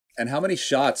And how many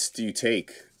shots do you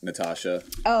take, Natasha?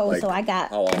 Oh, like, so I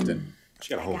got... How often? She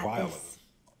got a whole vial of them.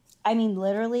 I mean,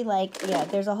 literally, like, yeah,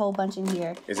 there's a whole bunch in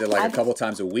here. Is it like a couple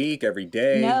times a week, every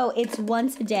day? No, it's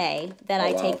once a day that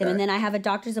I take them. And then I have a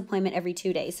doctor's appointment every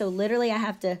 2 days. So literally I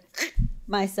have to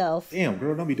myself. Damn,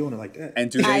 girl, don't be doing it like that. And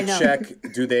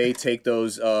do they take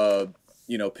those,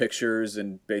 pictures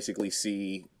and basically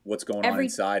see what's going on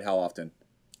inside? How often?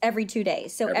 Every 2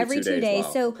 days. So every 2 days.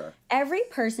 Wow. So every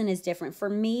person is different. For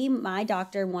me, my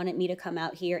doctor wanted me to come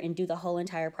out here and do the whole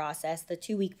entire process, the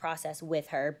 2-week process with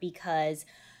her, because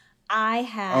I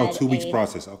had 2 weeks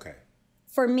process. Okay.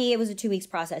 For me, it was a 2 weeks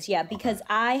process. Yeah, because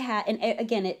I had, and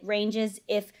again, it ranges.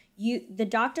 If the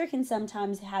doctor can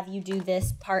sometimes have you do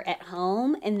this part at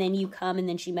home, and then you come, and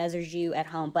then she measures you at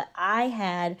home. But I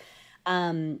had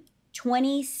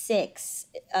 26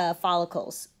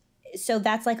 follicles. So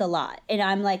that's like a lot. And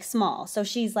I'm like small. So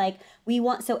she's like,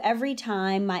 so every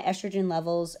time my estrogen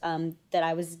levels that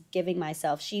I was giving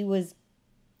myself, she was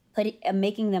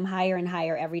making them higher and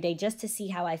higher every day just to see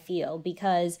how I feel.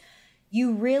 Because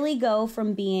you really go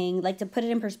from being, like, to put it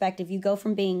in perspective, you go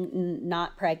from being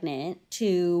not pregnant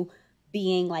to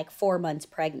being like 4 months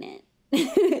pregnant.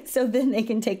 So then they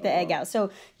can take the egg out. So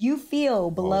you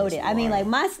feel bloated. I mean, like,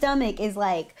 my stomach is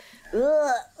like,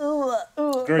 ugh. Girl,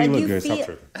 like, you look good. Stop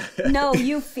tripping. No,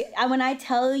 you feel, when I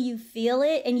tell you feel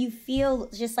it, and you feel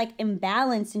just like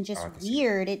imbalanced and just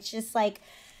weird. It's just like,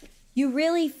 you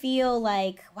really feel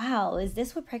like, wow, is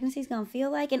this what pregnancy is going to feel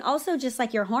like? And also just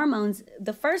like your hormones,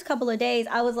 the first couple of days,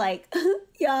 I was like,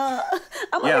 yeah,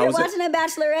 I'm over here watching a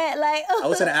Bachelorette. Like, I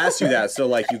was going to ask you that. So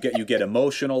like you get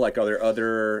emotional, like are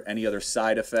there any other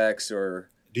side effects or?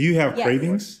 Do you have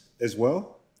cravings as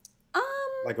well?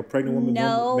 Like a pregnant woman?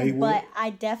 No, but I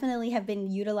definitely have been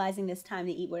utilizing this time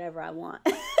to eat whatever I want.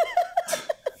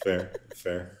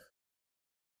 Fair.